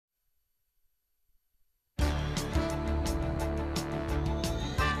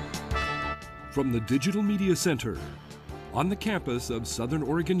From the Digital Media Center on the campus of Southern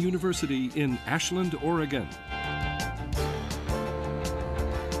Oregon University in Ashland, Oregon.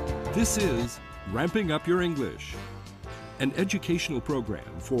 This is Ramping Up Your English, an educational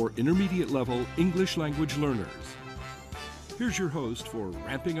program for intermediate level English language learners. Here's your host for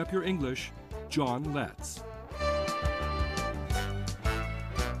Ramping Up Your English, John Letts.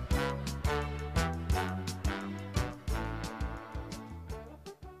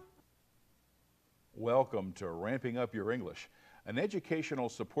 Welcome to Ramping Up Your English, an educational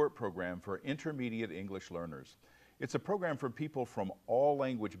support program for intermediate English learners. It's a program for people from all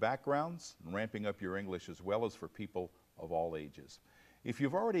language backgrounds, and ramping up your English as well as for people of all ages. If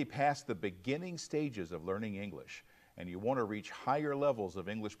you've already passed the beginning stages of learning English and you want to reach higher levels of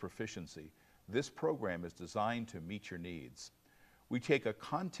English proficiency, this program is designed to meet your needs. We take a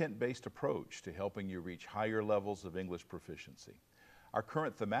content-based approach to helping you reach higher levels of English proficiency. Our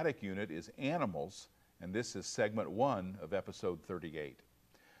current thematic unit is Animals, and this is segment 1 of episode 38.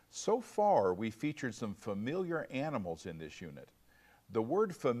 So far, we featured some familiar animals in this unit. The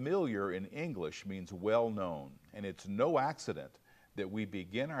word familiar in English means well-known, and it's no accident that we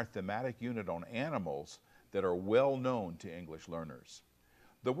begin our thematic unit on animals that are well-known to English learners.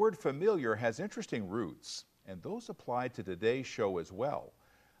 The word familiar has interesting roots, and those apply to today's show as well.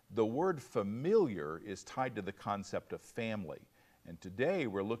 The word familiar is tied to the concept of family. And today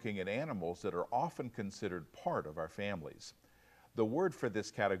we're looking at animals that are often considered part of our families. The word for this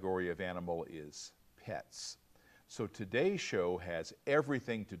category of animal is pets. So today's show has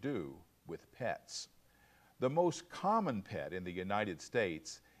everything to do with pets. The most common pet in the United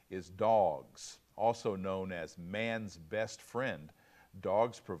States is dogs, also known as man's best friend.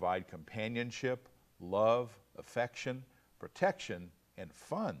 Dogs provide companionship, love, affection, protection, and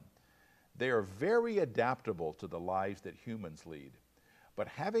fun. They are very adaptable to the lives that humans lead. But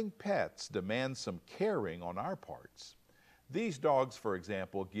having pets demands some caring on our parts. These dogs, for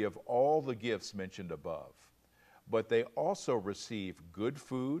example, give all the gifts mentioned above. But they also receive good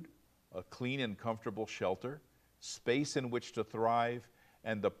food, a clean and comfortable shelter, space in which to thrive,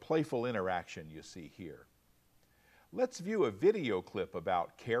 and the playful interaction you see here. Let's view a video clip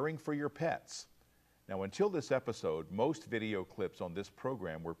about caring for your pets. Now, until this episode, most video clips on this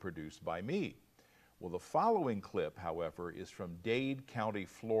program were produced by me. Well, the following clip, however, is from Dade County,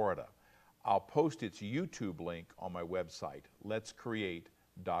 Florida. I'll post its YouTube link on my website,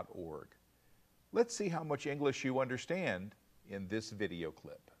 letscreate.org. Let's see how much English you understand in this video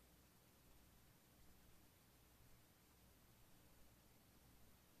clip.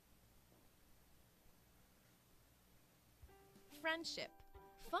 Friendship,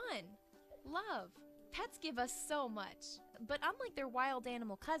 fun, love. Pets give us so much, but unlike their wild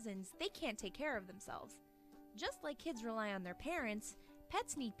animal cousins, they can't take care of themselves. Just like kids rely on their parents,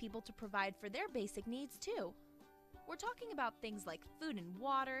 pets need people to provide for their basic needs too. We're talking about things like food and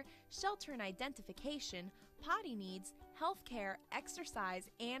water, shelter and identification, potty needs, health care, exercise,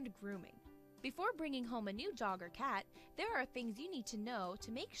 and grooming. Before bringing home a new dog or cat, there are things you need to know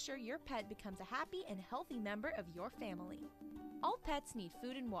to make sure your pet becomes a happy and healthy member of your family. All pets need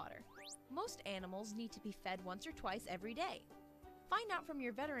food and water. Most animals need to be fed once or twice every day. Find out from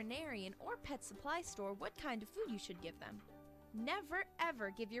your veterinarian or pet supply store what kind of food you should give them. Never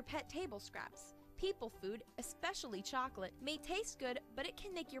ever give your pet table scraps. People food, especially chocolate, may taste good, but it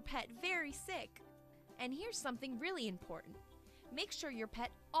can make your pet very sick. And here's something really important. Make sure your pet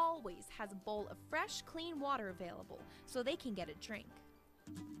always has a bowl of fresh, clean water available so they can get a drink.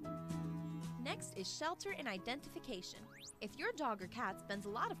 Next is shelter and identification. If your dog or cat spends a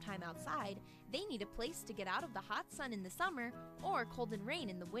lot of time outside, they need a place to get out of the hot sun in the summer or cold and rain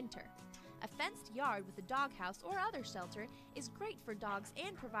in the winter. A fenced yard with a doghouse or other shelter is great for dogs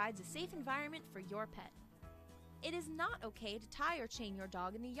and provides a safe environment for your pet. It is not okay to tie or chain your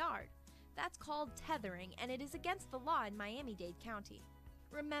dog in the yard. That's called tethering, and it is against the law in Miami-Dade County.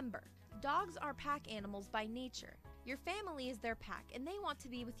 Remember, dogs are pack animals by nature. Your family is their pack, and they want to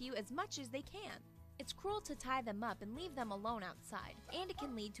be with you as much as they can. It's cruel to tie them up and leave them alone outside, and it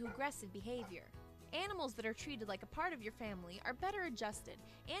can lead to aggressive behavior. Animals that are treated like a part of your family are better adjusted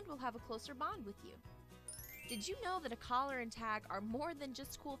and will have a closer bond with you. Did you know that a collar and tag are more than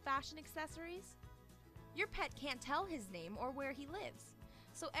just cool fashion accessories? Your pet can't tell his name or where he lives.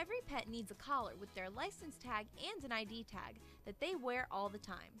 So every pet needs a collar with their license tag and an ID tag that they wear all the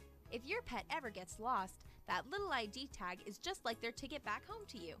time. If your pet ever gets lost, that little ID tag is just like their ticket back home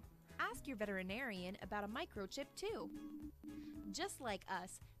to you. Ask your veterinarian about a microchip too. Just like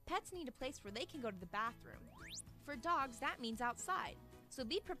us, pets need a place where they can go to the bathroom. For dogs, that means outside, so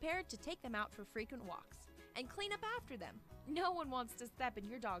be prepared to take them out for frequent walks. and clean up after them. No one wants to step in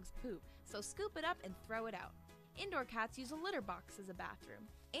your dog's poop, so scoop it up and throw it out. Indoor cats use a litter box as a bathroom,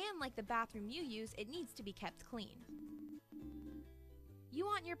 and like the bathroom you use, it needs to be kept clean. You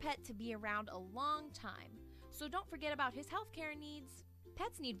want your pet to be around a long time, so don't forget about his healthcare needs.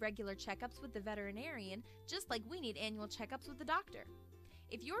 Pets need regular checkups with the veterinarian, just like we need annual checkups with the doctor.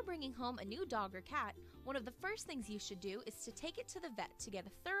 If you're bringing home a new dog or cat, one of the first things you should do is to take it to the vet to get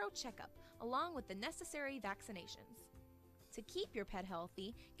a thorough checkup, along with the necessary vaccinations. To keep your pet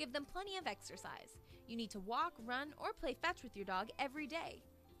healthy, give them plenty of exercise. You need to walk, run, or play fetch with your dog every day.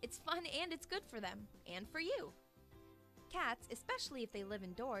 It's fun and it's good for them, and for you. Cats, especially if they live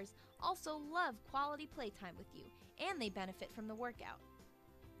indoors, also love quality playtime with you, and they benefit from the workout.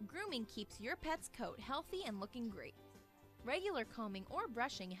 Grooming keeps your pet's coat healthy and looking great. Regular combing or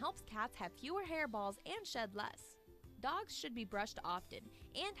brushing helps cats have fewer hairballs and shed less. Dogs should be brushed often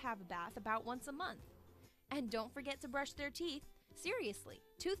and have a bath about once a month. And don't forget to brush their teeth. Seriously,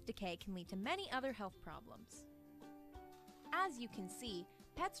 tooth decay can lead to many other health problems. As you can see,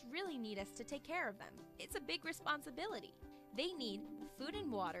 pets really need us to take care of them. It's a big responsibility. They need food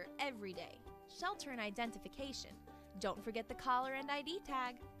and water every day, shelter and identification. Don't forget the collar and ID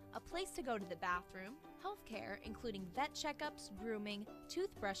tag, a place to go to the bathroom, healthcare, including vet checkups, grooming,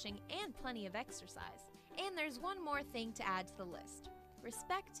 toothbrushing, and plenty of exercise. And there's one more thing to add to the list: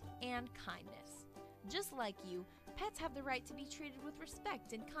 respect and kindness. Just like you, pets have the right to be treated with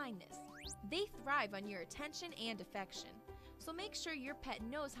respect and kindness. They thrive on your attention and affection, so make sure your pet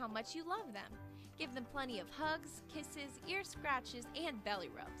knows how much you love them. Give them plenty of hugs, kisses, ear scratches, and belly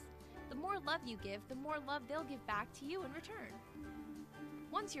rubs. The more love you give, the more love they'll give back to you in return.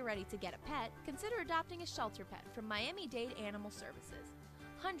 Once you're ready to get a pet, consider adopting a shelter pet from Miami-Dade Animal Services.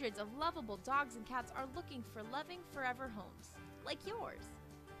 Hundreds of lovable dogs and cats are looking for loving forever homes, like yours.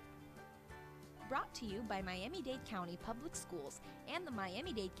 Brought to you by Miami-Dade County Public Schools and the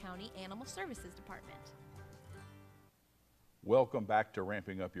Miami-Dade County Animal Services Department. Welcome back to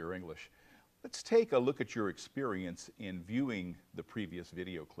Ramping Up Your English. Let's take a look at your experience in viewing the previous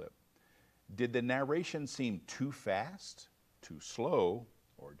video clip. Did the narration seem too fast, too slow,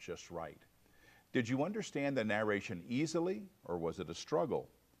 or just right? Did you understand the narration easily, or was it a struggle?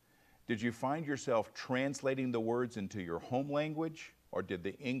 Did you find yourself translating the words into your home language, or did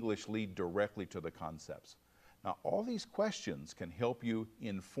the English lead directly to the concepts? Now, all these questions can help you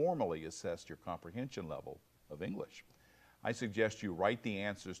informally assess your comprehension level of English. I suggest you write the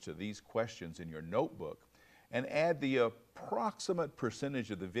answers to these questions in your notebook and add the approximate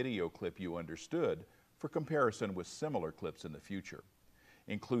percentage of the video clip you understood for comparison with similar clips in the future.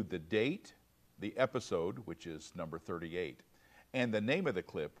 Include the date, the episode, which is number 38, and the name of the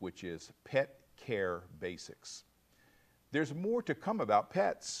clip, which is Pet Care Basics. There's more to come about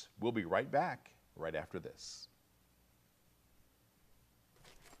pets. We'll be right back right after this.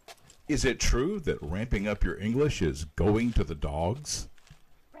 Is it true that ramping up your English is going to the dogs?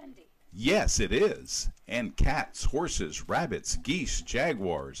 Brandy. Yes, it is. And cats, horses, rabbits, geese,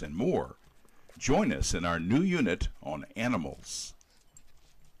 jaguars, and more. Join us in our new unit on animals.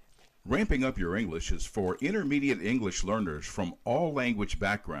 Ramping Up Your English is for intermediate English learners from all language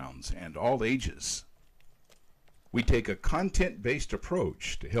backgrounds and all ages. We take a content-based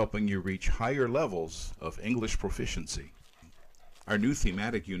approach to helping you reach higher levels of English proficiency. Our new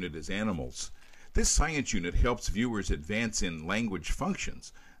thematic unit is animals. This science unit helps viewers advance in language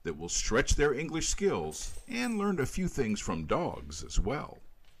functions that will stretch their English skills and learn a few things from dogs as well.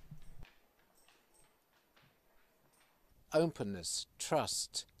 Openness,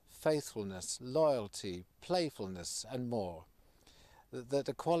 trust, faithfulness, loyalty, playfulness, and more.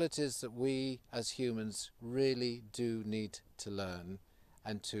 The qualities that we as humans really do need to learn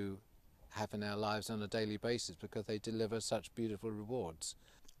and to have in our lives on a daily basis because they deliver such beautiful rewards.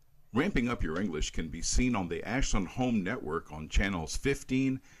 Ramping Up Your English can be seen on the Ashland Home Network on channels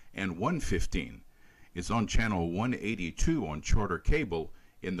 15 and 115. It's on channel 182 on Charter Cable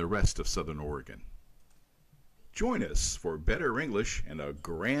in the rest of Southern Oregon. Join us for better English and a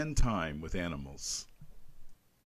grand time with animals.